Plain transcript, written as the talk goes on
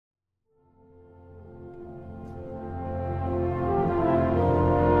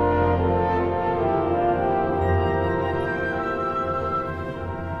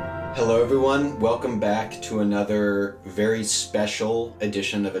Hello everyone, welcome back to another very special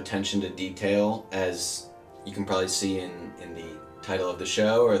edition of Attention to Detail. As you can probably see in the title of the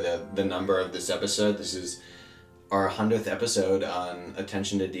show or the number of this episode, this is our 100th episode on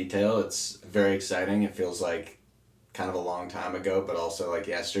Attention to Detail. It's very exciting. It feels like kind of a long time ago, but also like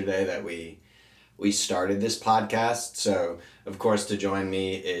yesterday that we started this podcast. So, of course, to join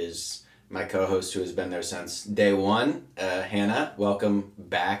me is my co-host who has been there since day one, Hannah. Welcome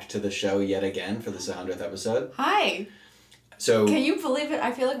back to the show yet again for this 100th episode. Hi. So can you believe it?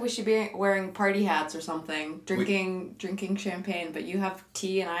 I feel like we should be wearing party hats or something, drinking champagne, but you have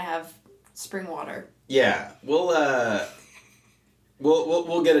tea and I have spring water. Yeah, we'll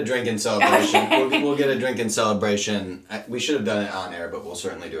get a drink in celebration. We'll get a drink in celebration. We should have done it on air, but we'll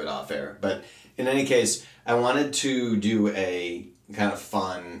certainly do it off air. But in any case, I wanted to do a kind of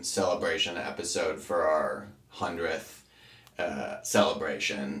fun celebration episode for our 100th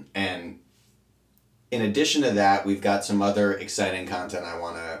celebration. And in addition to that, we've got some other exciting content I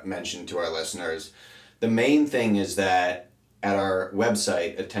want to mention to our listeners. The main thing is that at our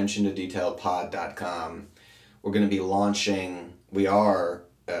website, attentiontodetailpod.com, we are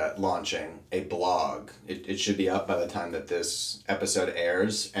launching a blog. It should be up by the time that this episode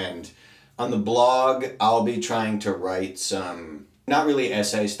airs. And on the blog, I'll be trying to write some, not really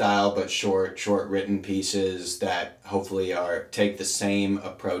essay style, but short written pieces that hopefully take the same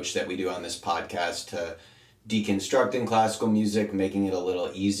approach that we do on this podcast to deconstructing classical music, making it a little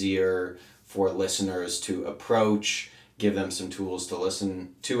easier for listeners to approach, give them some tools to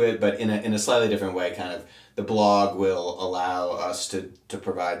listen to it, but in a slightly different way. Kind of the blog will allow us to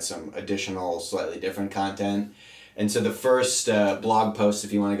provide some additional, slightly different content. And so the first blog post,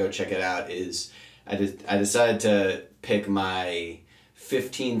 if you want to go check it out, is I decided to pick my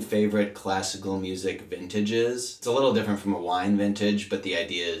 15 favorite classical music vintages. It's a little different from a wine vintage, but the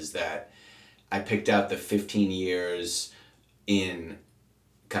idea is that I picked out the 15 years in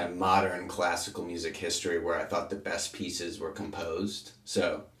kind of modern classical music history where I thought the best pieces were composed.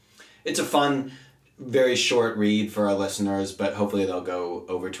 So it's a fun, very short read for our listeners, but hopefully they'll go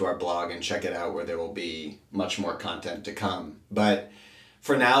over to our blog and check it out where there will be much more content to come. But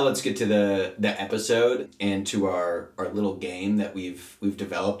for now, let's get to the episode and to our little game that we've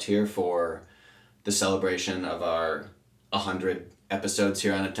developed here for the celebration of our 100 episodes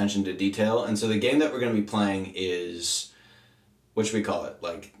here on Attention to Detail. And so the game that we're going to be playing is, what should we call it?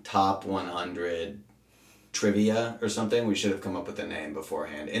 Like Top 100 Trivia or something? We should have come up with a name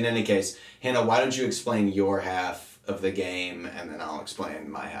beforehand. In any case, Hannah, why don't you explain your half of the game and then I'll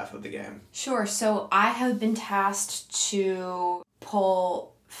explain my half of the game. Sure. So I have been tasked to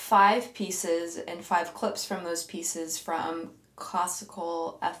pull 5 pieces and 5 clips from those pieces from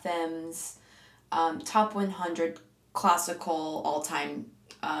Classical FM's top 100 classical all-time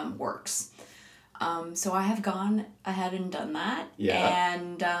works. So I have gone ahead and done that. Yeah.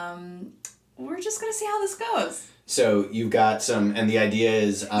 And we're just going to see how this goes. So you've got some, and the idea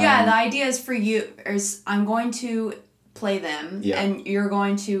is... the idea is for you, I'm going to play them, and you're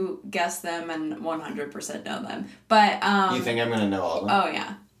going to guess them and 100% know them. But... you think I'm going to know all of them? Oh,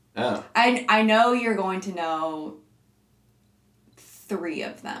 yeah. Oh. I know you're going to know 3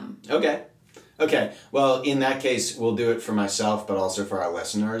 of them. Okay. Well, in that case, we'll do it for myself, but also for our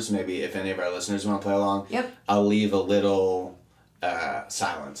listeners. Maybe if any of our listeners want to play along, I'll leave a little...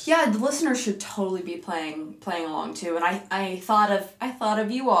 silence. Yeah, the listeners should totally be playing along too, and I thought of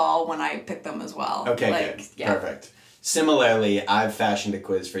you all when I picked them as well. Okay, good. Yeah. Perfect. Similarly, I've fashioned a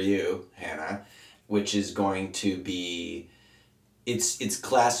quiz for you, Hannah, which is going to be it's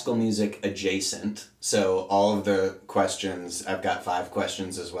classical music adjacent. So all of the questions, I've got 5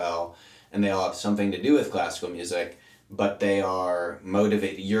 questions as well, and they all have something to do with classical music, but they are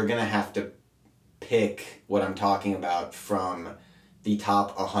motivated. You're gonna have to pick what I'm talking about from the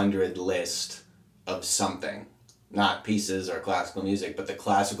top 100 list of something. Not pieces or classical music, but the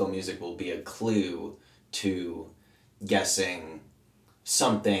classical music will be a clue to guessing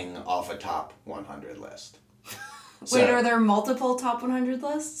something off a top 100 list. Wait, are there multiple top 100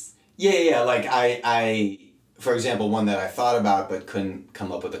 lists? Yeah, like I for example, one that I thought about but couldn't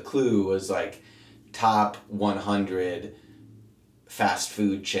come up with a clue was like top 100 fast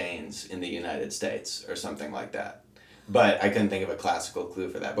food chains in the United States or something like that. But I couldn't think of a classical clue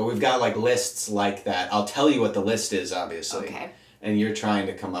for that. But we've got like lists like that. I'll tell you what the list is, obviously. Okay. And you're trying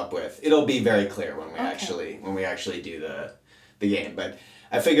to come up with. It'll be very clear when we actually do the game. But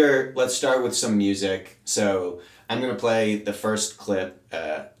I figure let's start with some music. So I'm gonna play the first clip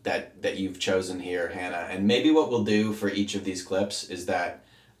that you've chosen here, Hannah. And maybe what we'll do for each of these clips is that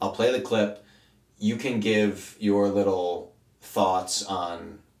I'll play the clip. You can give your little thoughts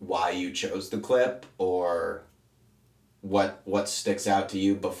on why you chose the clip or what sticks out to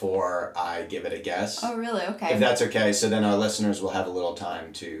you before I give it a guess. Oh, really? Okay. If that's okay, so then our listeners will have a little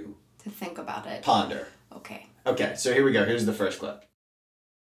time to think about it. Ponder. Okay. Okay, so here we go. Here's the first clip.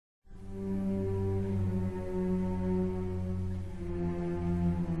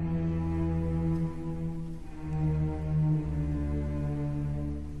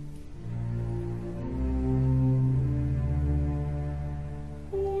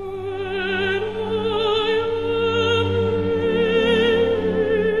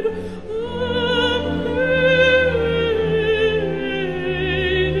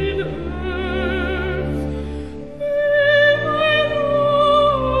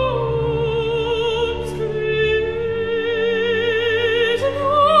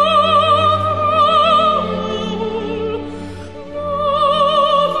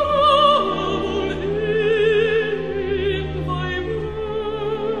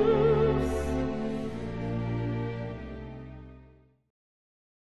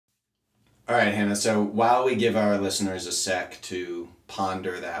 All right, Hannah, so while we give our listeners a sec to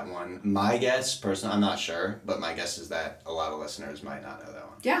ponder that one, my guess, personally, I'm not sure, but my guess is that a lot of listeners might not know that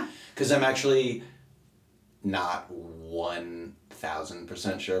one. Yeah. Because I'm actually not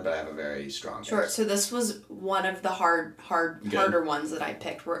 1,000% sure, but I have a very strong guess. Sure. So this was one of the harder ones that I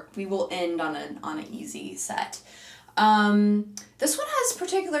picked. We will end on an easy set. This one has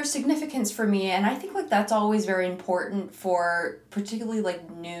particular significance for me, and I think like that's always very important for particularly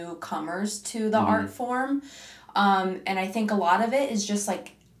like newcomers to the art form. And I think a lot of it is just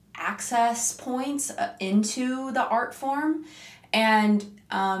like access points into the art form. And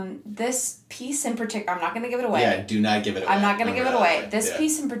this piece in particular, I'm not going to give it away. Yeah, do not give it away. I'm not going to give it away. This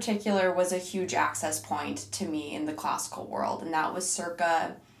piece in particular was a huge access point to me in the classical world, and that was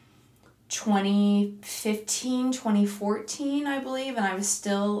circa 2015, 2014, I believe, and I was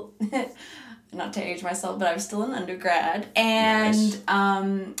still, not to age myself, but I was still an undergrad, and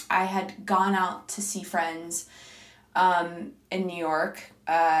nice. I had gone out to see friends in New York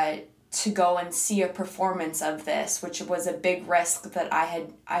to go and see a performance of this, which was a big risk that I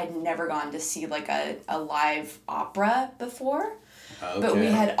had never gone to see like a live opera before. Okay. But we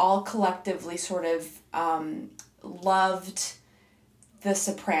had all collectively sort of loved the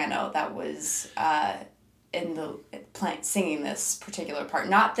soprano that was in the singing this particular part.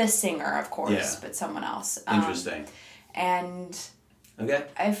 Not this singer, of course, but someone else. Interesting. And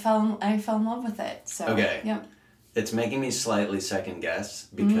I fell in love with it. So yep. It's making me slightly second guess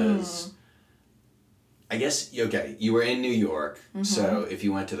because I guess you were in New York, so if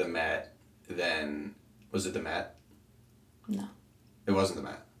you went to the Met, then was it the Met? No. It wasn't the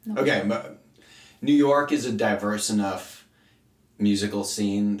Met. No. Okay, but New York is a diverse enough musical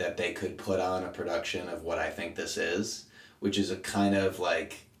scene that they could put on a production of what I think this is, which is a kind of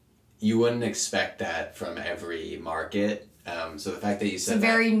like, you wouldn't expect that from every market. So the fact that you said it's a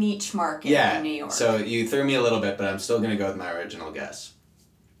very niche market in New York. So you threw me a little bit, but I'm still going to go with my original guess,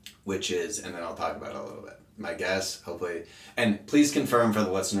 which is, and then I'll talk about it a little bit. My guess, hopefully, and please confirm for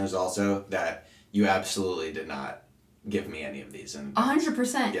the listeners also that you absolutely did not give me any of these.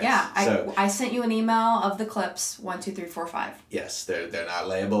 100%. Yes. Yeah. I sent you an email of the clips 1, 2, 3, 4, 5. Yes, they're not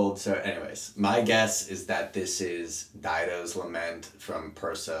labeled. So anyways, my guess is that this is Dido's Lament from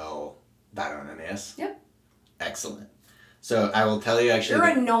Purcell, Dido and Aeneas. Yep. Excellent. So I will tell you actually...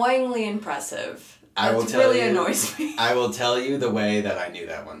 You're annoyingly impressive. That really annoys me. I will tell you the way that I knew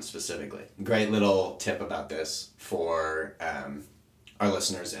that one specifically. Great little tip about this for our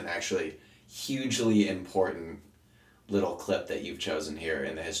listeners, and actually hugely important little clip that you've chosen here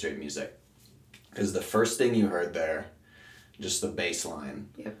in the history of music. Because the first thing you heard there, just the bass line.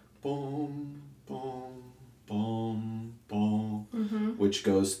 Yep. Boom, boom, boom, boom, which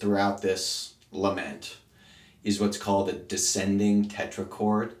goes throughout this lament, is what's called a descending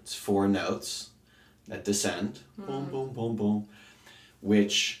tetrachord. It's 4 notes that descend, boom, boom, boom, boom,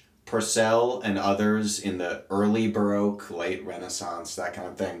 which Purcell and others in the early Baroque, late Renaissance, that kind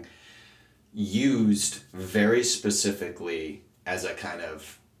of thing, used very specifically as a kind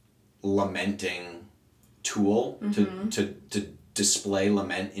of lamenting tool to display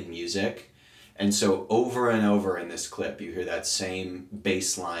lament in music. And so over and over in this clip, you hear that same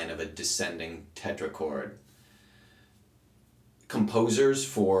bass line of a descending tetrachord. Composers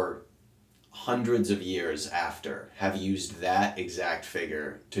for hundreds of years after have used that exact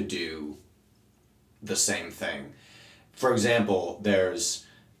figure to do the same thing. For example, there's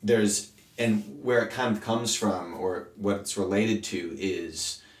and where it kind of comes from, or what it's related to,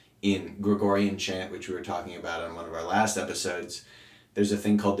 is in Gregorian chant, which we were talking about on one of our last episodes. There's a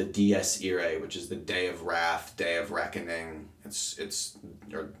thing called the Dies Irae, which is the day of wrath, day of reckoning, It's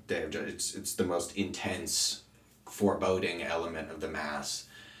or Day of Judgment. It's the most intense, foreboding element of the mass,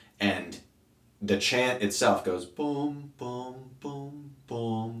 and the chant itself goes boom boom boom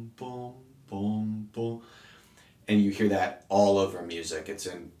boom boom boom boom, and you hear that all over music. It's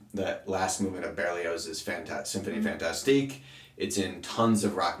in the last movement of Berlioz's Symphonie Fantastique. It's in tons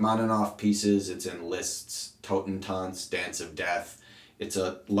of Rachmaninoff pieces. It's in Liszt's Totentanz, Dance of Death. It's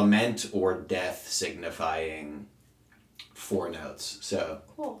a lament or death signifying 4 notes. So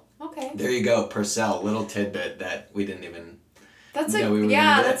cool. Okay. There you go, Purcell. Little tidbit that we didn't even. That's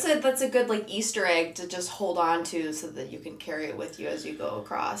a good like Easter egg to just hold on to so that you can carry it with you as you go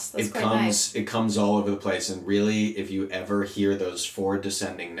across. That's quite nice. It comes all over the place, and really, if you ever hear those 4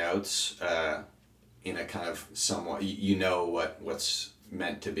 descending notes, in a kind of somewhat, you know what's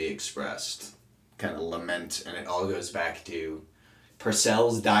meant to be expressed, kind of lament, and it all goes back to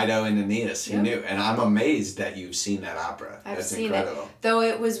Purcell's Dido and Aeneas. Who knew? And I'm amazed that you've seen that opera. That's seen incredible. Though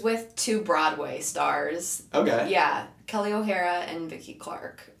it was with 2 Broadway stars. Okay. Yeah, Kelly O'Hara and Vicki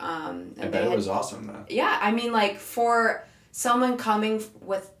Clark. I bet it was awesome though. Yeah, I mean, like for someone coming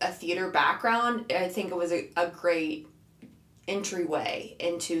with a theater background, I think it was a great entryway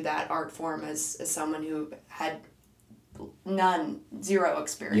into that art form as someone who had zero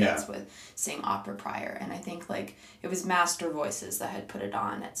experience with seeing opera prior, and I think like it was Master Voices that had put it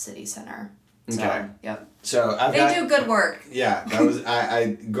on at City Center. So, okay. Yep. So they do good work. Yeah, that was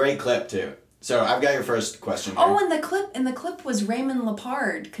I great clip too. So I've got your first question here. Oh, and the clip was Raymond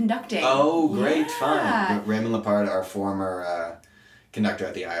Lepard conducting. Oh, great fun. Raymond Lepard, our former conductor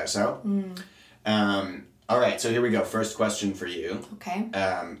at the ISO. All right, so here we go. First question for you. Okay.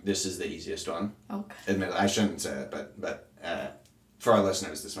 This is the easiest one. Okay. Admittedly, I shouldn't say it, but for our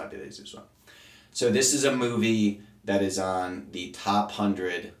listeners, this might be the easiest one. So this is a movie that is on the top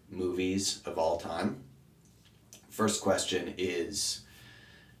 100 movies of all time. First question is,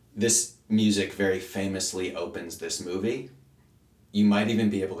 this music very famously opens this movie. You might even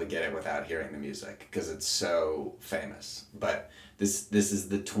be able to get it without hearing the music because it's so famous. But this is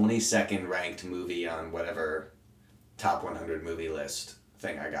the 22nd ranked movie on whatever top 100 movie list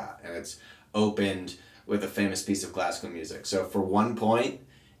thing I got. And it's opened with a famous piece of classical music. So for 1 point,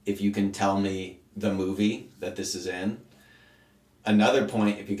 if you can tell me the movie that this is in. Another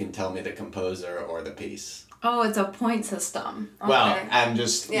point if you can tell me the composer or the piece. Oh, it's a point system. Okay. Well, I'm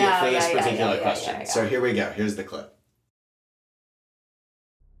just for this particular question. Yeah. So here we go. Here's the clip.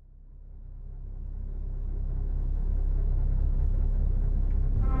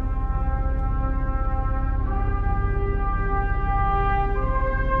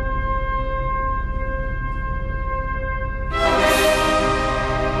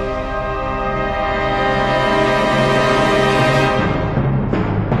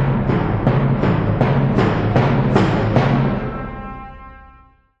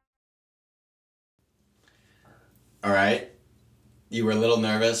 All right. You were a little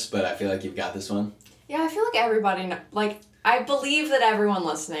nervous, but I feel like you've got this one. Yeah, I feel like everybody I believe that everyone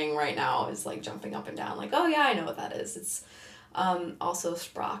listening right now is like jumping up and down like, oh yeah, I know what that is. It's also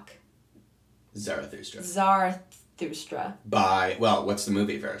Sprach. Zarathustra. What's the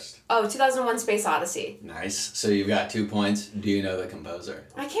movie first? Oh, 2001 Space Odyssey. Nice. So you've got 2 points. Do you know the composer?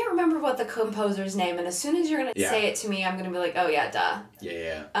 I can't remember what the composer's name, and as soon as you're going to say it to me, I'm going to be like, oh yeah, duh.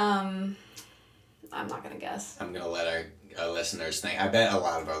 Yeah. I'm not going to guess. I'm going to let our listeners think. I bet a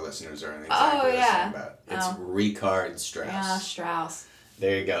lot of our listeners are in exactly the same boat. It's Richard Strauss. Yeah, Strauss.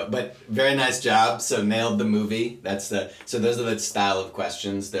 There you go. But very nice job. So nailed the movie. So those are the style of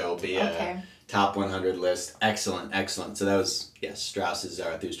questions. There will be a top 100 list. Excellent. So that was, Strauss's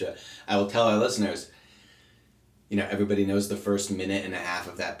Zarathustra. I will tell our listeners, everybody knows the first minute and a half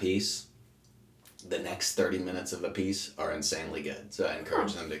of that piece. The next 30 minutes of the piece are insanely good. So I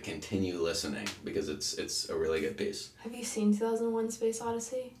encourage them to continue listening because it's a really good piece. Have you seen 2001 Space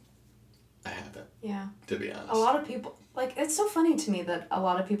Odyssey? I haven't. Yeah. To be honest. A lot of people, it's so funny to me that a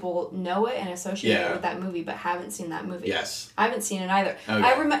lot of people know it and associate it with that movie but haven't seen that movie. Yes. I haven't seen it either.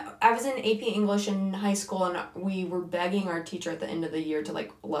 Okay. I was in AP English in high school and we were begging our teacher at the end of the year to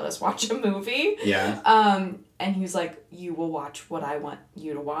let us watch a movie. Yeah. And he was like, you will watch what I want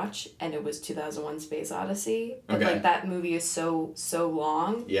you to watch. And it was 2001 Space Odyssey. But that movie is so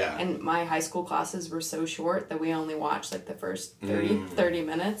long. Yeah. And my high school classes were so short that we only watched the first 30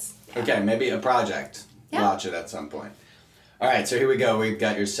 minutes. Yeah. Okay, maybe a project. Yeah. Watch it at some point. All right, so here we go. We've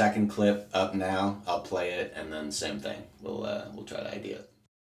got your second clip up now. I'll play it, and then same thing. We'll try to idea it.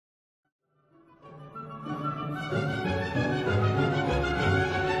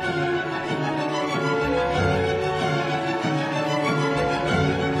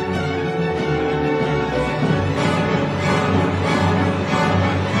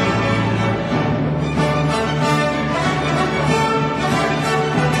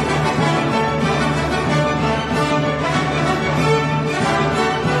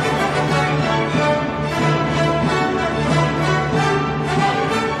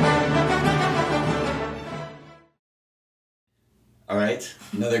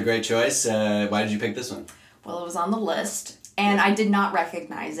 Another great choice. Why did you pick this one? Well, it was on the list, and I did not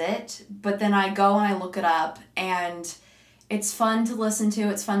recognize it, but then I go and I look it up, and it's fun to listen to,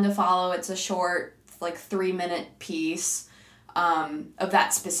 it's fun to follow, it's a short, like 3-minute piece of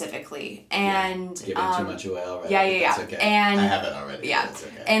that specifically, and... Giving too much away already. Yeah. That's okay. And, I have it already. Yeah. That's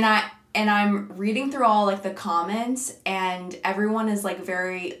okay. And I'm reading through all, like, the comments, and everyone is, like,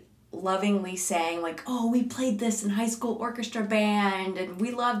 very lovingly saying, like, oh, we played this in high school orchestra band, and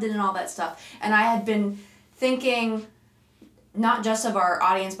we loved it and all that stuff. And I had been thinking not just of our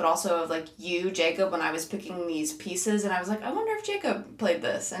audience, but also of, like, you, Jacob, when I was picking these pieces, and I was like, I wonder if Jacob played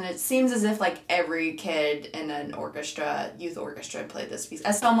this. And it seems as if, like, every kid in an orchestra, youth orchestra, played this piece.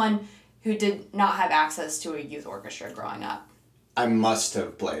 As someone who did not have access to a youth orchestra growing up. I must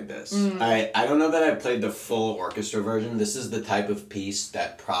have played this. I don't know that I played the full orchestra version. This is the type of piece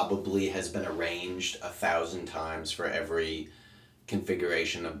that probably has been arranged 1,000 times for every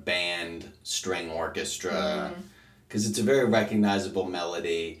configuration of band, string orchestra, because it's a very recognizable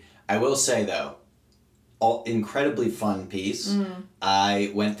melody. I will say, though, incredibly fun piece.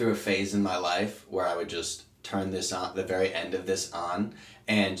 I went through a phase in my life where I would just turn this on, the very end of this on,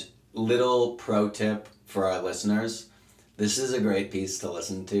 and little pro tip for our listeners, this is a great piece to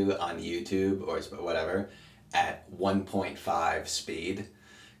listen to on YouTube or whatever at 1.5 speed,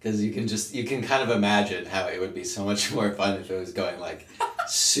 because you can kind of imagine how it would be so much more fun if it was going like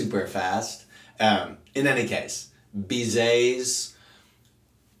super fast. In any case, Bizet's,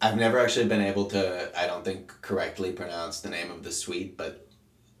 I've never actually been able to, I don't think, correctly pronounce the name of the suite, but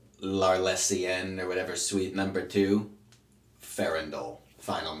L'Arlésienne or whatever, suite number 2, Farandole,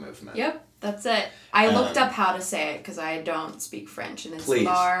 final movement. Yep, that's it. I looked up how to say it because I don't speak French, and it's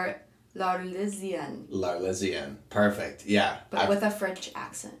L'Arlésienne. L'Arlésienne, perfect, yeah. But with a French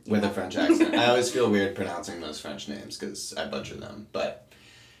accent. With a French accent. I always feel weird pronouncing those French names because I butcher them, but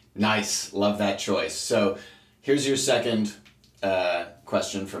nice, love that choice. So here's your second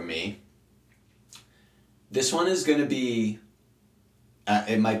question from me. This one is going to be,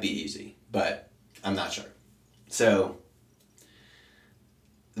 it might be easy, but I'm not sure. So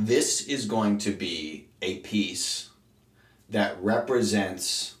this is going to be a piece that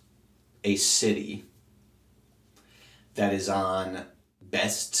represents a city that is on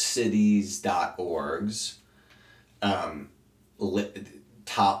bestcities.org's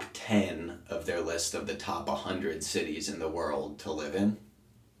top 10 of their list of the top 100 cities in the world to live in.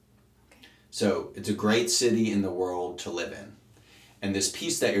 So it's a great city in the world to live in. And this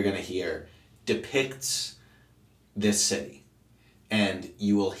piece that you're going to hear depicts this city. And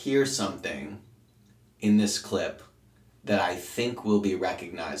you will hear something in this clip that I think will be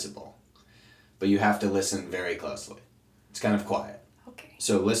recognizable. But you have to listen very closely. It's kind of quiet. Okay.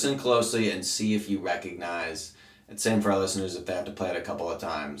 So listen closely and see if you recognize. It's same for our listeners if they have to play it a couple of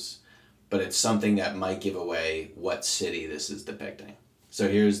times. But it's something that might give away what city this is depicting. So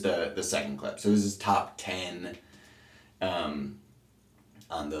here's the second clip. So this is top 10 on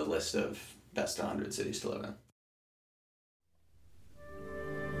the list of best 100 cities to live in.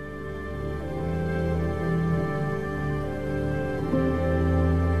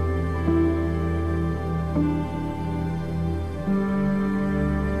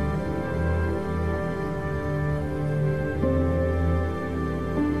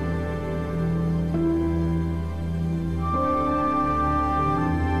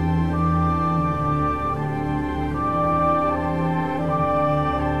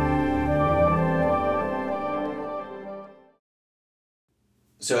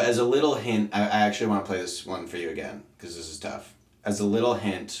 So as a little hint, I actually want to play this one for you again, because this is tough. As a little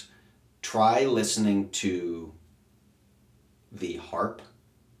hint, try listening to the harp,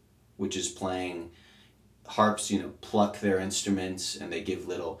 which is playing. Harps, pluck their instruments and they give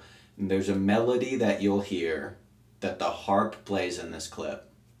little. And there's a melody that you'll hear that the harp plays in this clip.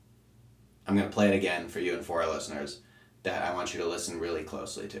 I'm going to play it again for you and for our listeners that I want you to listen really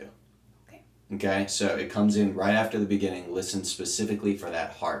closely to. Okay, so it comes in right after the beginning. Listen specifically for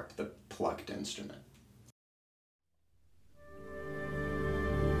that harp, the plucked instrument.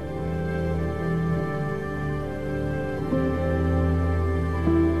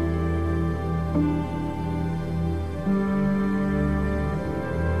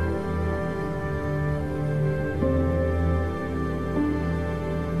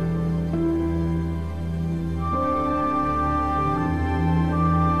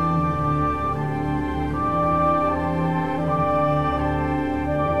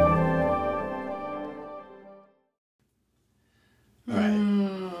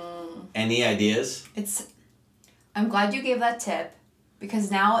 Any ideas? I'm glad you gave that tip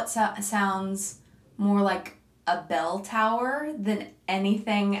because now it sounds more like a bell tower than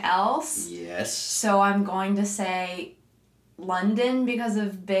anything else. Yes. So I'm going to say London because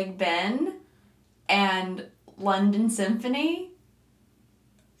of Big Ben and London Symphony.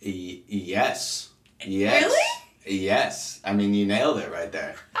 Yes. Really? Yes. I mean, you nailed it right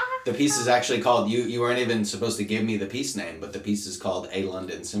there. The piece is actually called, you weren't even supposed to give me the piece name, but the piece is called A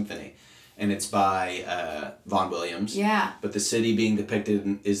London Symphony. And it's by Vaughan Williams. Yeah. But the city being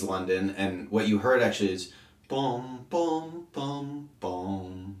depicted is London. And what you heard actually is boom, boom, boom,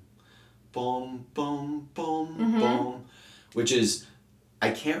 boom, boom, boom, boom, boom. Which is,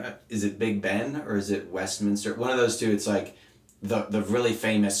 is it Big Ben or is it Westminster? One of those two, it's like the really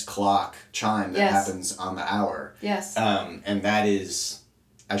famous clock chime that happens on the hour. Yes. And that is,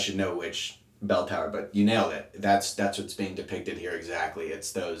 I should know which bell tower, but you nailed it. That's what's being depicted here exactly.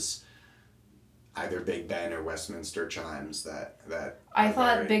 It's those either Big Ben or Westminster chimes that I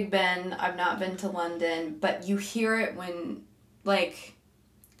thought Big Ben, I've not been to London, but you hear it when, like,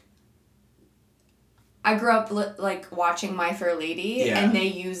 I grew up watching My Fair Lady, and they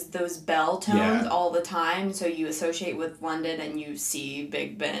use those bell tones all the time, so you associate with London and you see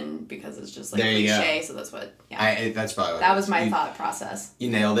Big Ben because it's just like cliche, so that's what, that's probably what that was my thought process. You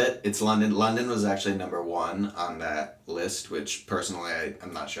nailed it. It's London. London was actually number 1 on that list, which personally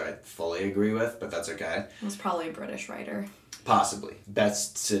I'm not sure I fully agree with, but that's okay. It was probably a British writer. Possibly.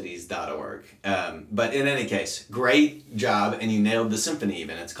 bestcities.org. But in any case, great job, and you nailed the symphony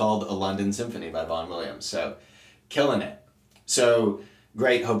even. It's called A London Symphony by Vaughan Williams, so killing it. So,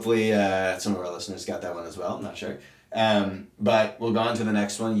 great. Hopefully some of our listeners got that one as well. I'm not sure. But we'll go on to the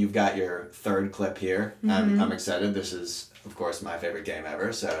next one. You've got your third clip here. I'm excited. This is, of course, my favorite game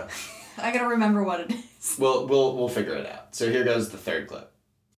ever, so... I gotta remember what it is. We'll figure it out. So here goes the third clip.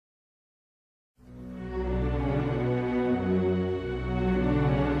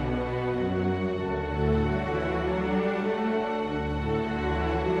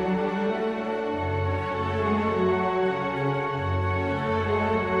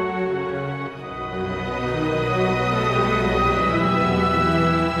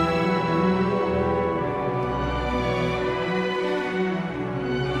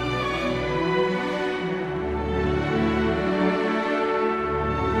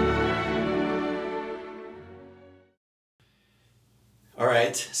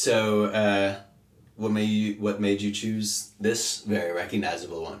 So, what made you choose this very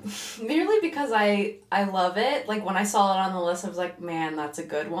recognizable one? Merely because I love it. Like, when I saw it on the list, I was like, man, that's a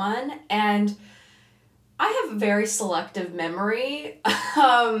good one. And I have a very selective memory.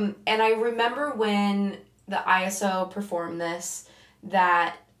 And I remember when the ISO performed this,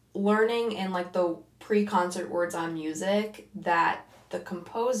 that learning in, like, the pre-concert words on music, that the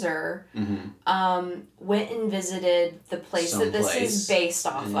composer went and visited the place that this is based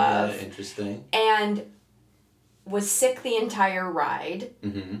off of. Interesting. And was sick the entire ride.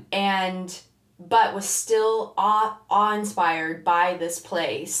 But was still awe-inspired by this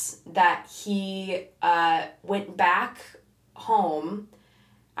place, that he went back home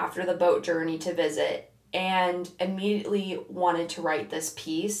after the boat journey to visit and immediately wanted to write this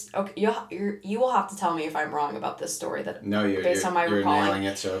piece. Okay, you will have to tell me if I'm wrong about this story based on my recalling. You're nailing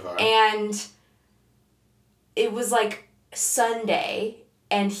it so far. And it was like Sunday,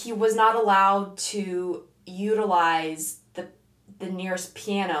 and he was not allowed to utilize the nearest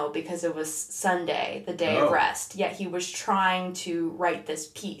piano because it was Sunday, the day of rest. Yet he was trying to write this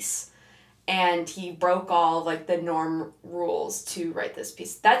piece. And he broke all like the norm rules to write this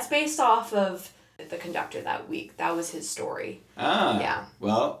piece. That's based off of the conductor that week. That was his story. Yeah.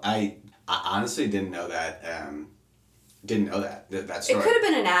 Well, I honestly didn't know that. That story. It could have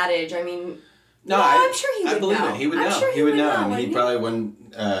been an adage. I mean, I'm sure he would know. I believe it. He would know. Sure he would know, and he probably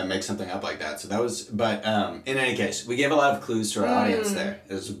wouldn't make something up like that. So that was. But in any case, we gave a lot of clues to our audience there.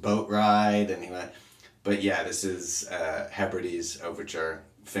 It was a boat ride, and he went. But yeah, this is Hebrides Overture,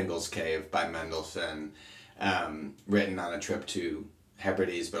 Fingal's Cave by Mendelssohn, written on a trip to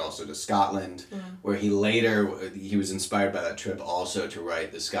Hebrides, but also to Scotland, where he was inspired by that trip also to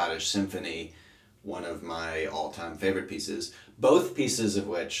write the Scottish Symphony, one of my all-time favorite pieces. Both pieces of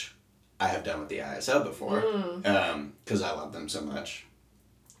which I have done with the ISO before, because I love them so much.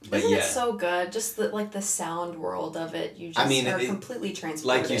 But Isn't it so good? Just the sound world of it. You just are completely transported.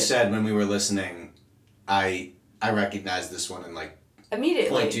 Like you said, when we were listening, I recognized this one in like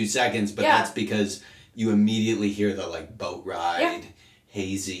immediately 0.2 seconds, but that's because you immediately hear the like boat ride,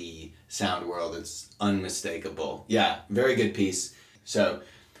 hazy sound world. It's unmistakable. Yeah, very good piece. So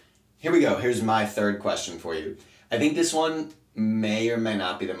here we go. Here's my third question for you. I think this one may or may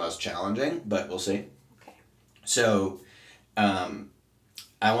not be the most challenging, but we'll see. So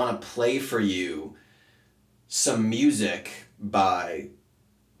I want to play for you some music by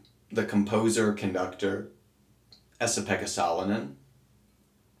the composer-conductor Esa-Pekka Salonen,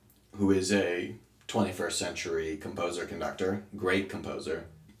 who is a 21st century composer-conductor, great composer.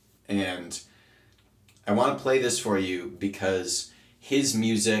 And I want to play this for you because his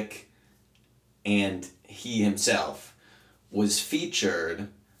music and he himself was featured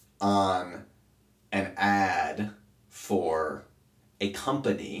on an ad for a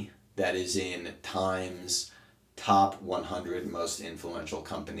company that is in Time's top 100 most influential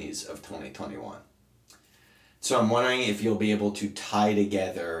companies of 2021. So I'm wondering if you'll be able to tie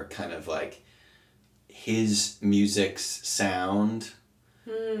together kind of like his music's sound,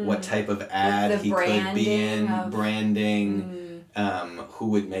 what type of ad he could be in, branding, who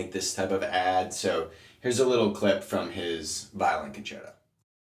would make this type of ad. So here's a little clip from his violin concerto.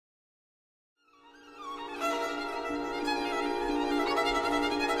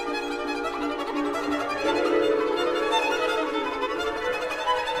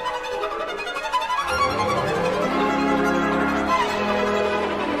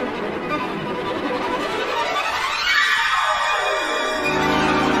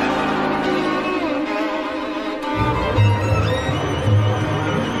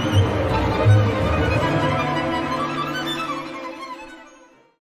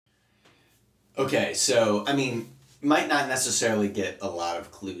 Okay, so, I mean, might not necessarily get a lot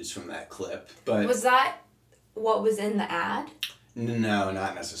of clues from that clip, but... Was that what was in the ad? No,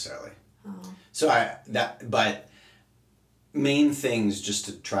 not necessarily. Oh. So but main things just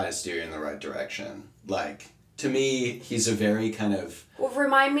to try to steer you in the right direction. Like, to me, he's a very kind of... Well,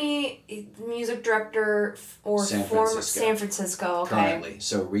 remind me, music director or San former Francisco. San Francisco, okay. Currently.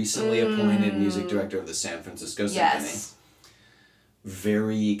 So recently appointed music director of the San Francisco Symphony. Yes.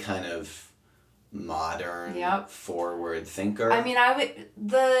 Very kind of modern, forward thinker. I mean, I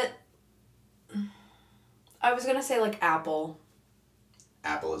was gonna say like Apple.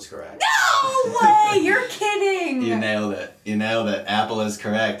 Apple is correct. No way! You're kidding! You nailed it. Apple is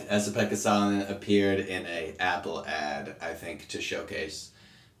correct. Esa-Pekka Salonen appeared in a Apple ad, I think, to showcase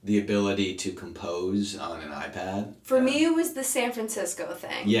the ability to compose on an iPad. For me, it was the San Francisco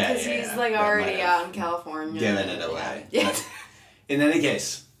thing. Yeah, because he's like already out in California. Giving it away. Yeah. In any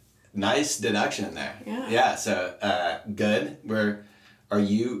case, nice deduction there. Yeah. Yeah. So good. You're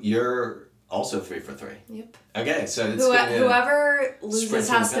also 3 for 3. Yep. Okay, so it's whoever loses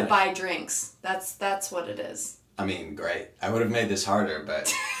has to finish. buy drinks. That's what it is. I mean, great. I would have made this harder,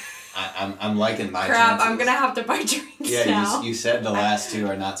 but I'm liking my Crap! chances. I'm gonna have to buy drinks now. You said the last two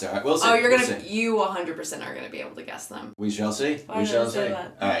are not so hard. We'll see. You 100% are gonna be able to guess them. We shall see. We shall see.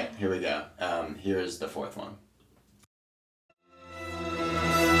 All right, here we go. Here is the fourth one.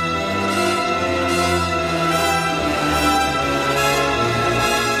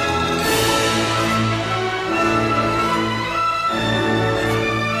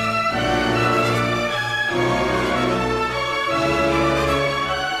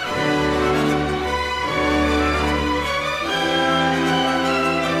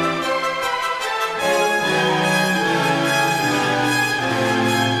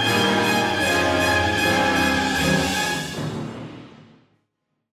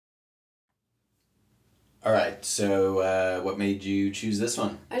 All right, so what made you choose this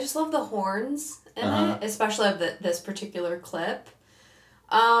one? I just love the horns in it, especially of this particular clip.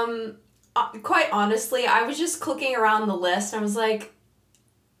 Quite honestly, I was just clicking around the list and I was like,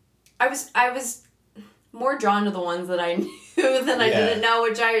 I was more drawn to the ones that I knew than I didn't know,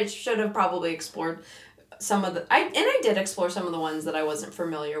 which I should have probably explored some of I did explore some of the ones that I wasn't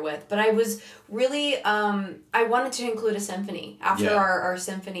familiar with, but I was really I wanted to include a symphony after our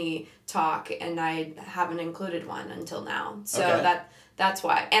symphony talk, and I haven't included one until now. So that's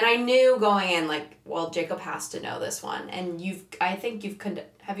why. And I knew going in, like, well, Jacob has to know this one, and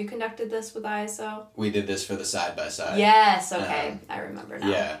have you conducted this with ISO? We did this for the side by side. Yes, okay. I remember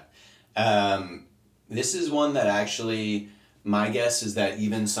now. Yeah. This is one that actually, my guess is that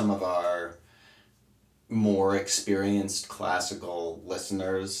even some of our more experienced classical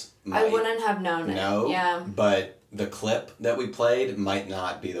listeners I wouldn't have known it. Yeah. But the clip that we played might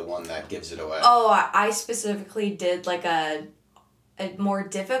not be the one that gives it away. Oh, I specifically did like a more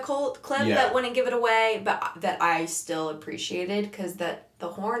difficult clip that wouldn't give it away, but that I still appreciated because the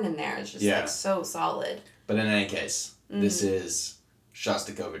horn in there is just like so solid. But in any case, this is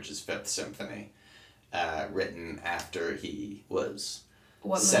Shostakovich's Fifth Symphony, written after he was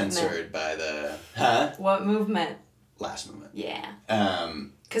censored by the... Huh? What movement? Last movement. Yeah.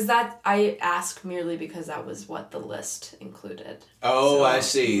 Because I asked merely because that was what the list included. Oh, so, I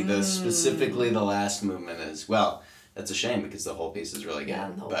see. Specifically the last movement is... Well, that's a shame because the whole piece is really good.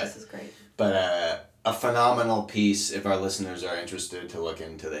 Yeah, the whole piece is great. But a phenomenal piece. If our listeners are interested to look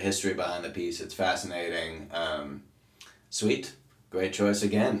into the history behind the piece, it's fascinating. Sweet. Great choice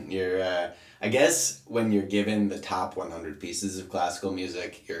again. You're, I guess when you're given the top 100 pieces of classical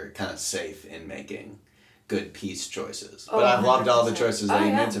music, you're kind of safe in making good piece choices. Oh, but I've loved all the 100%. choices that Oh,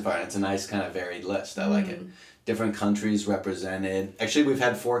 you yeah. made so far, and it's a nice kind of varied list. I like it. Different countries represented. Actually, we've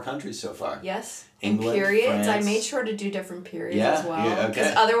had 4 countries so far. Yes. England, and periods. I France. made sure to do different periods Yeah, as well. yeah, Because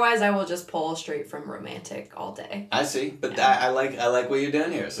okay. otherwise I will just pull straight from romantic all day. I see, but Yeah. I like what you're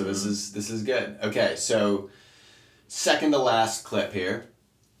doing here. So this is good. Okay, so second to last clip here.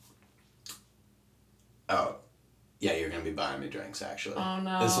 Oh, yeah, you're gonna be buying me drinks actually. Oh,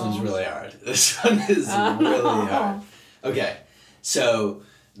 no. This one's really hard. This one is Oh, really no. hard. Okay, so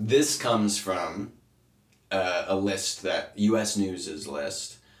this comes from a list that U.S. News'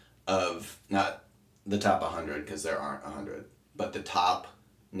 list of not the top 100 because there aren't 100, but the top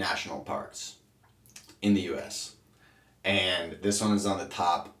national parks in the U.S. And this one is on the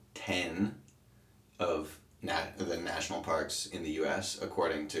top 10 of the national parks in the U.S.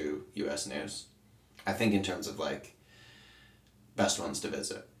 according to U.S. News. I think in terms of like best ones to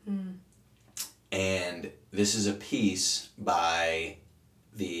visit. And this is a piece by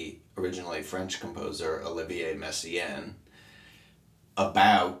the originally French composer Olivier Messiaen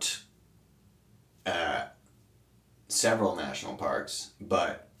about several national parks,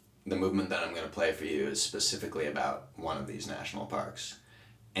 but the movement that I'm going to play for you is specifically about one of these national parks.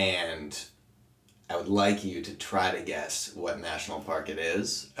 And I would like you to try to guess what national park it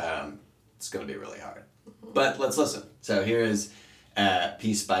is. It's going to be really hard. But let's listen. So here is a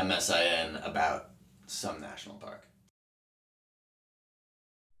piece by Messiaen about some national park.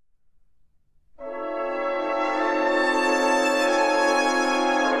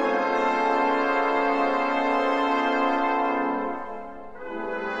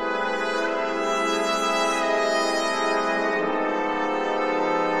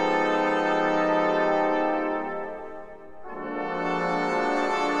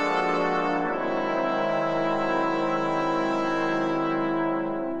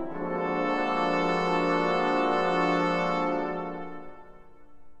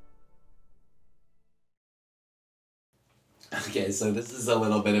 Okay, so this is a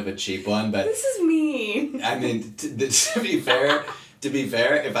little bit of a cheap one, but This is mean. I mean, to be fair,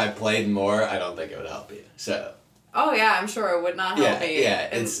 if I played more, I don't think it would help you. So Oh yeah, I'm sure it would not help me.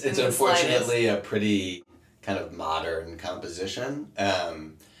 it's in the unfortunately a pretty kind of modern composition, but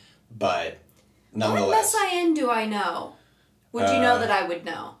What nonetheless, Messiaen do I know? Would you know that I would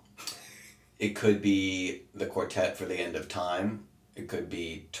know? it could be the Quartet for the End of Time. It could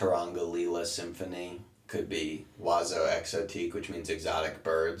be Taranga Lila Symphony. Could be Oiseau Exotique, which means exotic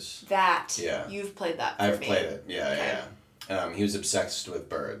birds. That. Yeah. You've played that for I've me. played it. Yeah, Okay. yeah. He was obsessed with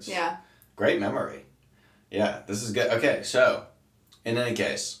birds. Yeah. Great memory. Yeah, this is good. Okay, so, in any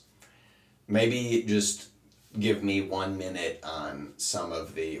case, maybe just give me 1 minute on some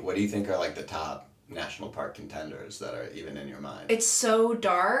of the, what do you think are like the top national park contenders that are even in your mind? It's so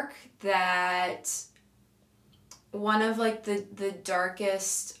dark that one of like the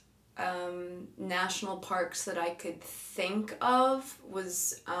darkest national parks that I could think of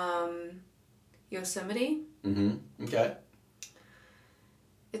was Yosemite. Mm-hmm. Okay.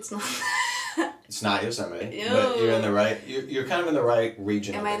 It's not. It's not Yosemite, Ew. but you're in the right, you're kind of in the right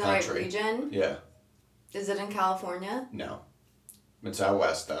region Am of I the in the right country. region? Yeah. Is it in California? No. It's out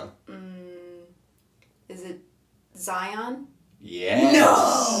west, though. Is it Zion? Yes.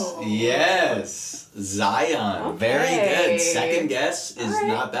 No! Yes. Zion. Very Okay. good. Second guess is All right.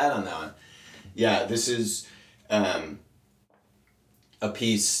 not bad on that one. Yeah, this is a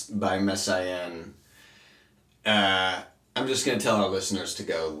piece by Messiaen. I'm just going to tell our listeners to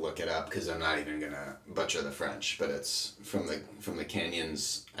go look it up because I'm not even going to butcher the French, but it's from the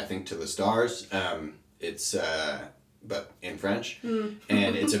canyons, I think, to the stars. It's but in French.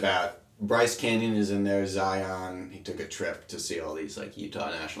 And it's about Bryce Canyon is in there, Zion. He took a trip to see all these like Utah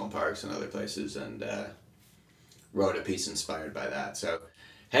national parks and other places and wrote a piece inspired by that. So,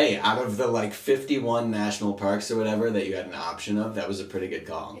 hey, out of the like 51 national parks or whatever that you had an option of, that was a pretty good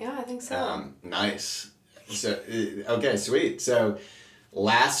call. Yeah, I think so. Nice. So, okay, sweet. So,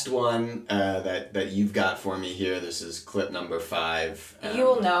 last one that you've got for me here. This is clip number 5. You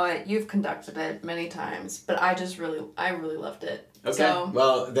will know it. You've conducted it many times, but I really loved it. Okay. So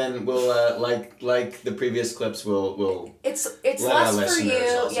Well, then we'll like the previous clips. We'll it's let our less for you.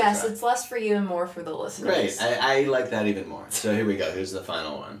 listeners also Yes, try. it's less for you and more for the listeners. Great. I like that even more. So here we go. Here's the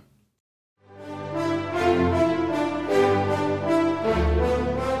final one.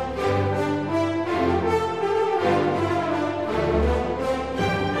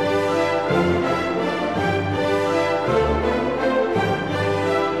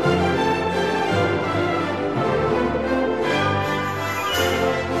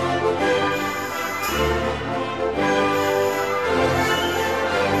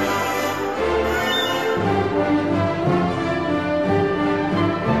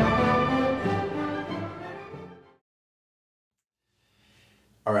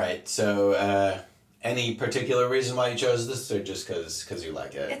 All right. So, any particular reason why you chose this, or just because you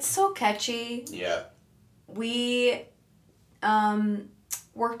like it? It's so catchy. Yeah. We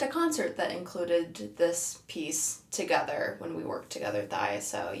worked a concert that included this piece together when we worked together at the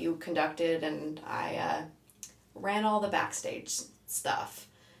ISO. You conducted and I ran all the backstage stuff.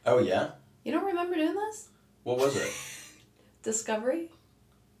 Oh, yeah? You don't remember doing this? What was it? Discovery?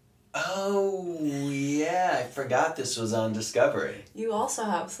 Oh, yeah. I forgot this was on Discovery. You also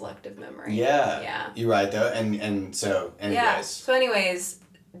have selective memory. Yeah. Yeah. You're right, though. And so, anyways. Yeah. So anyways,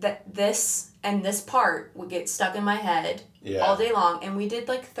 this part would get stuck in my head all day long, and we did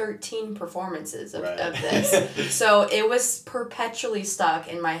like 13 performances of this. So it was perpetually stuck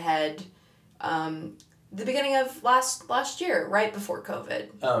in my head the beginning of last year, right before COVID.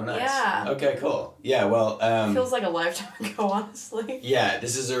 Oh, nice. Yeah. Okay, cool. Yeah, well... feels like a lifetime ago, honestly. Yeah,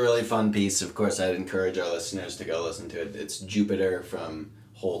 this is a really fun piece. Of course, I'd encourage our listeners to go listen to it. It's Jupiter from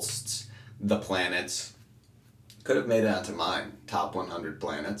Holst's The Planets. Could have made it onto mine. Top 100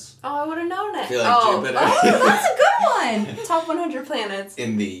 planets. Oh, I would have known it. I feel like Jupiter. Oh, that's a good one. Top 100 planets.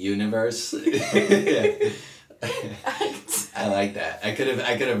 In the universe. I like that. I could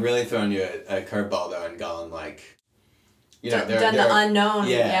have really thrown you a curveball though and gone like, done the unknown.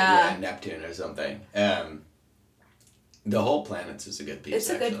 Yeah, Neptune or something. The whole Planets is a good piece.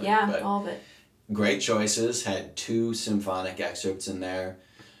 It's a good, all of it. Great choices. Had 2 symphonic excerpts in there.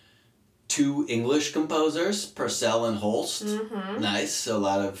 2 English composers, Purcell and Holst. Mm-hmm. Nice. A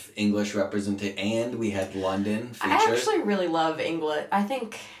lot of English representation. And we had London featured. I actually really love English. I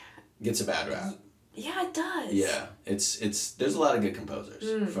think... Gets a bad rap. Yeah, it does. Yeah. It's there's a lot of good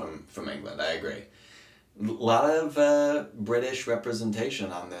composers from England. I agree. A lot of British representation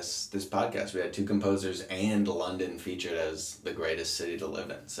on this podcast. We had 2 composers and London featured as the greatest city to live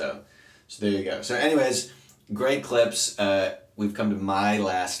in. So there you go. So anyways, great clips. We've come to my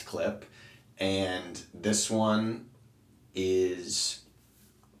last clip. And this one is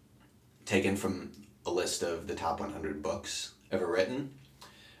taken from a list of the top 100 books ever written.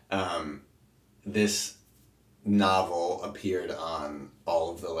 This novel appeared on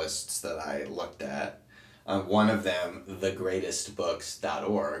all of the lists that I looked at. One of them,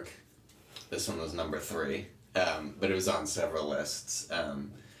 thegreatestbooks.org. This one was number 3, but it was on several lists.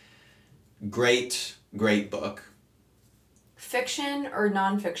 Great book. Fiction or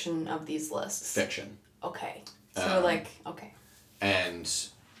nonfiction of these lists? Fiction. Okay. So okay. And,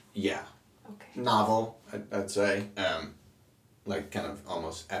 yeah. Okay. Novel, I'd say. Like kind of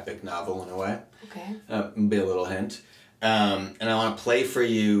almost epic novel in a way. Okay. Be a little hint. And I want to play for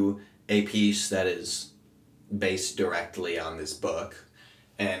you a piece that is based directly on this book.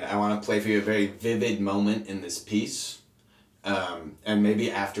 And I want to play for you a very vivid moment in this piece. And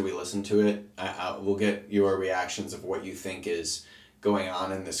maybe after we listen to it, we'll get your reactions of what you think is going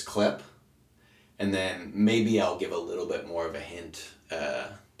on in this clip. And then maybe I'll give a little bit more of a hint,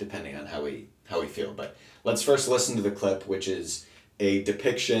 depending on how we feel. But let's first listen to the clip, which is a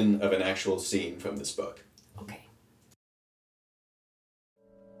depiction of an actual scene from this book. Okay.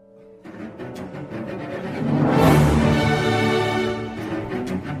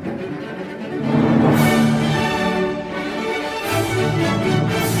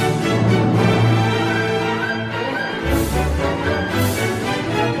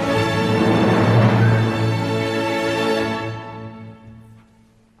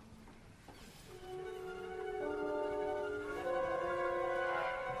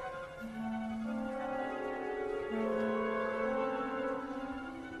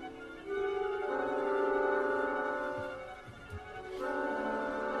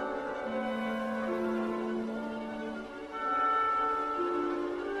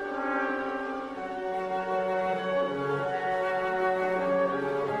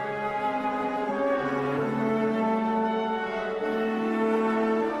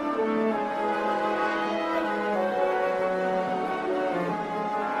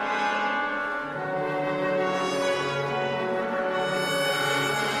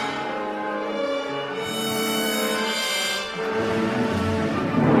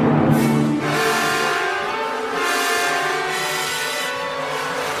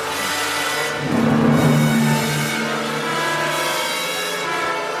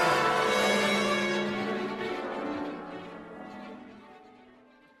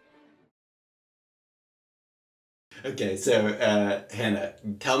 Okay, so Hannah,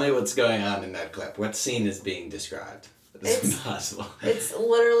 tell me what's going on in that clip. What scene is being described? This is impossible. It's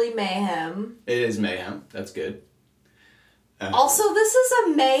literally mayhem. It is mayhem. That's good. Also, this is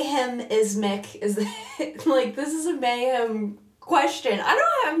a mayhem-ismic. This is a mayhem question.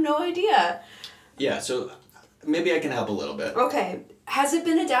 I have no idea. Yeah, so maybe I can help a little bit. Okay. Has it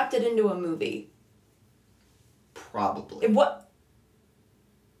been adapted into a movie? Probably. What?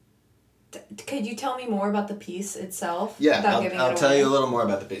 Could you tell me more about the piece itself? Yeah, I'll tell you a little more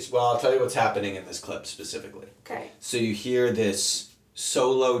about the piece. Well, I'll tell you what's happening in this clip specifically. Okay. So you hear this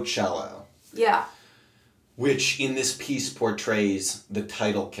solo cello. Yeah. Which in this piece portrays the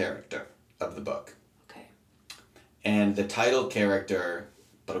title character of the book. Okay. And the title character,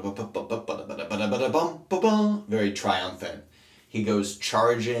 very triumphant. He goes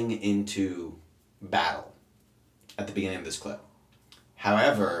charging into battle at the beginning of this clip.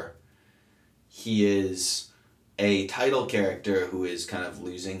 However, he is a title character who is kind of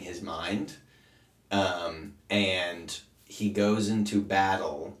losing his mind. And he goes into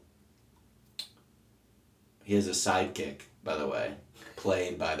battle. He has a sidekick, by the way,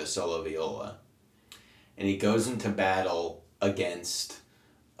 played by the solo viola. And he goes into battle against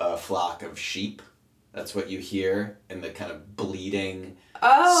a flock of sheep. That's what you hear in the kind of bleeding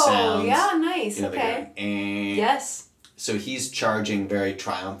sounds. Yeah, nice. You know, okay. Yes. So he's charging very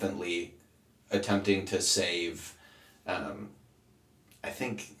triumphantly, attempting to save, I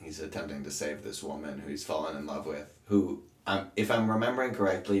think he's attempting to save this woman who he's fallen in love with, who, if I'm remembering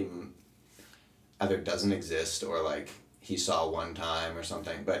correctly, either doesn't exist or like he saw one time or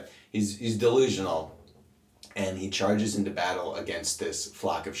something, but he's delusional, and he charges into battle against this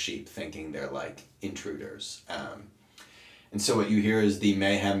flock of sheep thinking they're like intruders. And so what you hear is the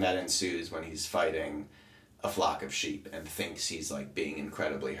mayhem that ensues when he's fighting a flock of sheep and thinks he's like being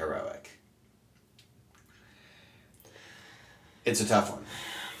incredibly heroic. It's a tough one.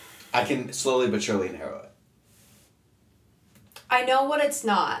 I can slowly but surely narrow it. I know what it's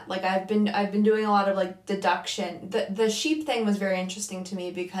not. Like I've been doing a lot of like deduction. The sheep thing was very interesting to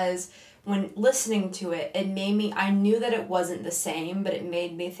me because when listening to it, I knew that it wasn't the same, but it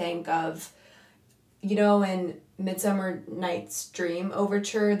made me think of, in Midsummer Night's Dream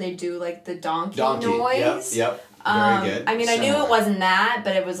Overture, they do like the donkey noise. Yep. Very good. I mean, I knew it wasn't that,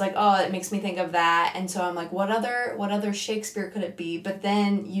 but it was like, oh, it makes me think of that. And so I'm like, what other Shakespeare could it be? But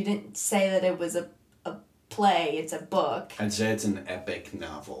then you didn't say that it was a play, it's a book. I'd say it's an epic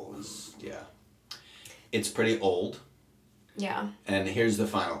novel. Yeah. It's pretty old. Yeah. And here's the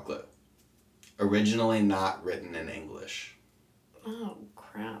final clue. Originally not written in English. Oh,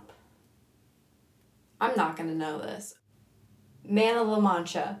 crap. I'm not going to know this. Man of La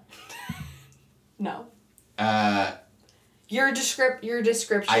Mancha. No. Your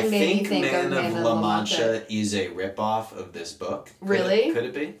description made me think of Man of La Mancha is a ripoff of this book. Really? Could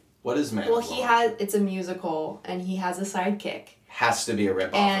it be? What is Man of La Mancha? It's a musical, and he has a sidekick. Has to be a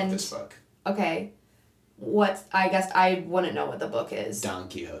ripoff of this book. Okay. I guess I wouldn't know what the book is. Don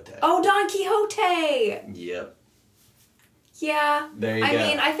Quixote. Oh, Don Quixote! Yep. Yeah. There you go. I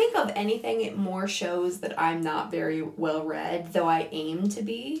mean, I think of anything, it more shows that I'm not very well read, though I aim to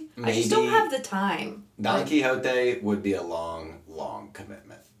be. I just don't have the time. Don Quixote would be a long, long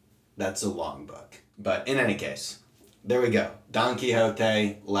commitment. That's a long book. But in any case, there we go. Don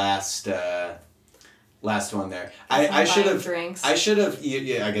Quixote, last one there. I should have. Drinks. I should have.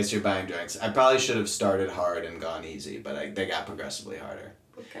 Yeah, I guess you're buying drinks. I probably should have started hard and gone easy, but they got progressively harder.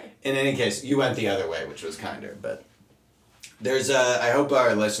 Okay. In any case, you went the other way, which was kinder. But I hope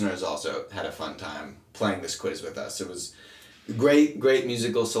our listeners also had a fun time playing this quiz with us. It was great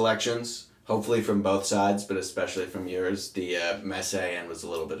musical selections. Hopefully from both sides, but especially from yours. The Messiaen was a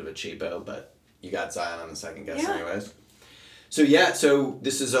little bit of a cheapo, but you got Zion on the second guess anyways. So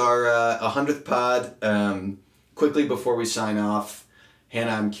this is our 100th pod. Quickly before we sign off,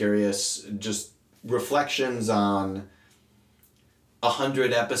 Hannah, I'm curious, just reflections on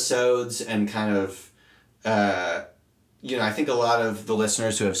 100 episodes and kind of, I think a lot of the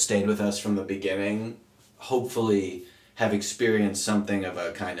listeners who have stayed with us from the beginning hopefully have experienced something of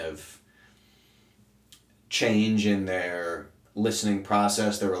a kind of change in their listening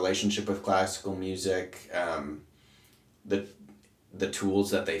process, their relationship with classical music, the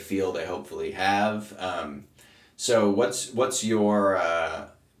tools that they feel they hopefully have. So what's your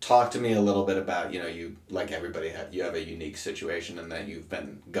talk to me a little bit about, you, like everybody, you have a unique situation in that you've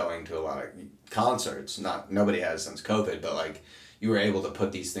been going to a lot of concerts. Nobody has since COVID, but like you were able to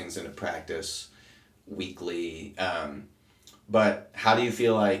put these things into practice weekly. But how do you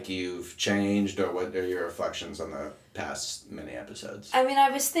feel like you've changed, or what are your reflections on the past many episodes? I mean, I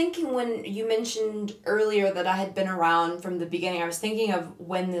was thinking when you mentioned earlier that I had been around from the beginning, I was thinking of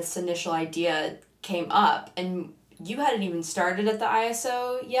when this initial idea came up, and you hadn't even started at the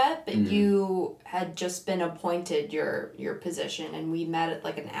ISO yet, but you had just been appointed your position, and we met at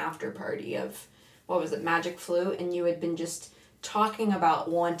like an after party of, what was it, Magic Flute, and you had been just talking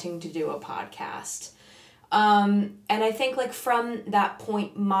about wanting to do a podcast. And I think like from that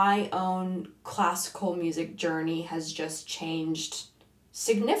point, my own classical music journey has just changed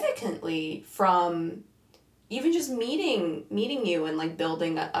significantly from even just meeting you and like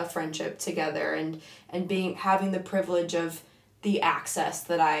building a friendship together and having the privilege of the access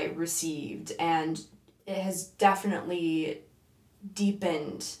that I received, and it has definitely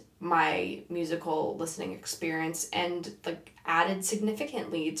deepened my musical listening experience and like added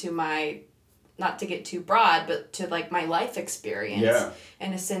significantly to my, not to get too broad, but to like my life experience. Yeah.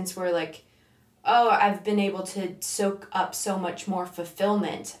 In a sense where like, oh, I've been able to soak up so much more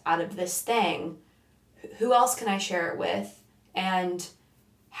fulfillment out of this thing. Who else can I share it with? And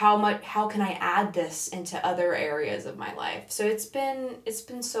how can I add this into other areas of my life? So it's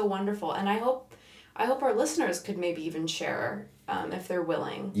been so wonderful, and I hope our listeners could maybe even share if they're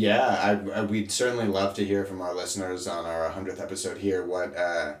willing. Yeah, we'd certainly love to hear from our listeners on our 100th episode here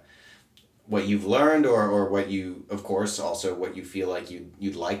what you've learned or what you, of course, also what you feel like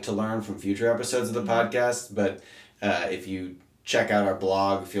you'd like to learn from future episodes of the podcast. But if you check out our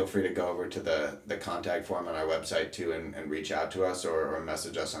blog, feel free to go over to the contact form on our website too and reach out to us or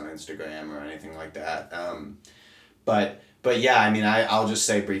message us on Instagram or anything like that. But yeah, I mean, I'll just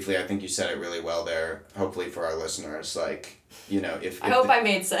say briefly, I think you said it really well there, hopefully for our listeners, like, you know, if I hope I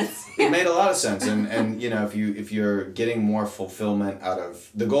made sense. It made a lot of sense, and you know, if you're getting more fulfillment out of,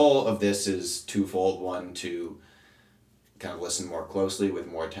 the goal of this is twofold. One, to kind of listen more closely with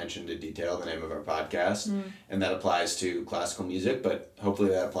more attention to detail, the name of our podcast, and that applies to classical music, but hopefully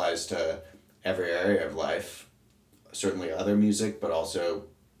that applies to every area of life, certainly other music, but also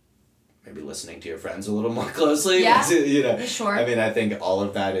maybe listening to your friends a little more closely. Yeah, you know, sure. I mean, I think all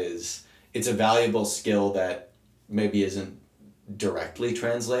of that it's a valuable skill that maybe isn't directly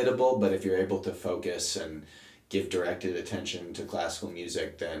translatable, but if you're able to focus and give directed attention to classical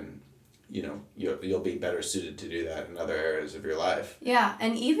music, then you know you'll be better suited to do that in other areas of your life. Yeah,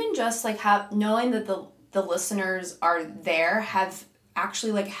 and even just like knowing that the listeners are there have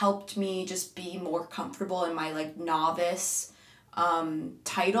actually like helped me just be more comfortable in my like novice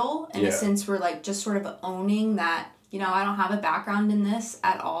title, in a sense where like just sort of owning that, you know, I don't have a background in this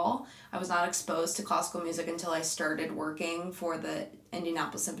at all. I was not exposed to classical music until I started working for the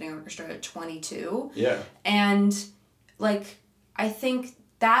Indianapolis Symphony Orchestra at 22. Yeah. And like, I think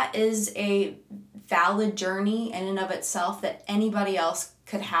that is a valid journey in and of itself that anybody else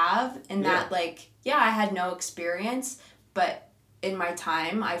could have, in that like, yeah, I had no experience, but in my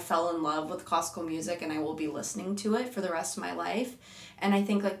time, I fell in love with classical music and I will be listening to it for the rest of my life. And I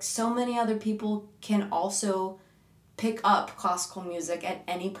think like so many other people can also pick up classical music at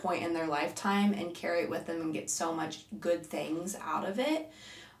any point in their lifetime and carry it with them and get so much good things out of it.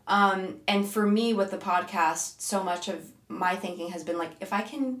 And for me with the podcast, so much of my thinking has been like, if I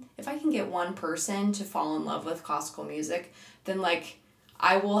can get one person to fall in love with classical music, then like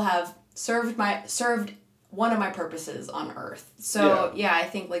I will have served one of my purposes on earth. So yeah, I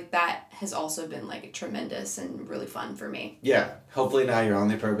think like that has also been like tremendous and really fun for me. Yeah, hopefully not your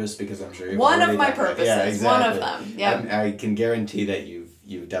only purpose, because I'm sure you've one of my done purposes. Yeah, exactly. One of them. Yeah. I can guarantee that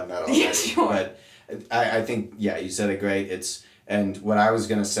you've done that already. Yeah, sure. But I think you said it great. And what I was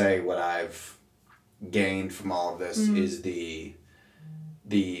gonna say, what I've gained from all of this is the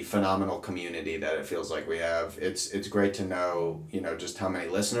phenomenal community that it feels like we have. It's great to know, you know, just how many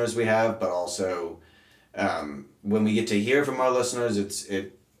listeners we have, but also when we get to hear from our listeners,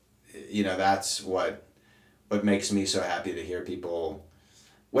 you know, that's what makes me so happy to hear people,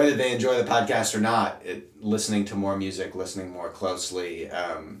 whether they enjoy the podcast or not, listening to more music, listening more closely.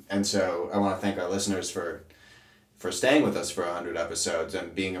 And so I want to thank our listeners for staying with us for 100 episodes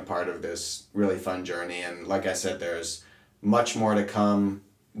and being a part of this really fun journey. And like I said, there's much more to come.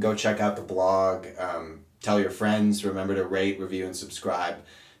 Go check out the blog. Tell your friends. Remember to rate, review, and subscribe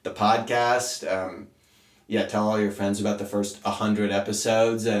the podcast. Tell all your friends about the first 100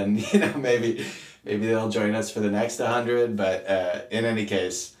 episodes, and you know, maybe they'll join us for the next 100. But in any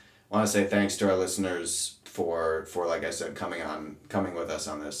case, I want to say thanks to our listeners for like I said, coming with us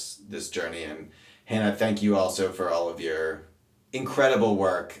on this journey. And Hannah, thank you also for all of your incredible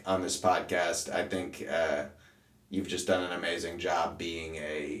work on this podcast. I think you've just done an amazing job being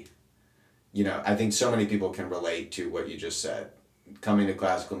I think so many people can relate to what you just said. Coming to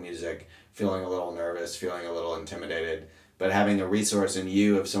classical music, feeling a little nervous, feeling a little intimidated, but having a resource in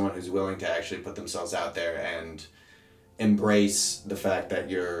you of someone who's willing to actually put themselves out there and embrace the fact that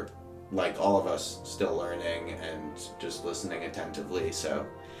you're, like all of us, still learning and just listening attentively. So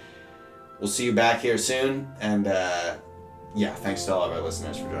we'll see you back here soon, and thanks to all of our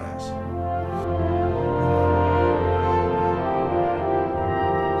listeners for joining us.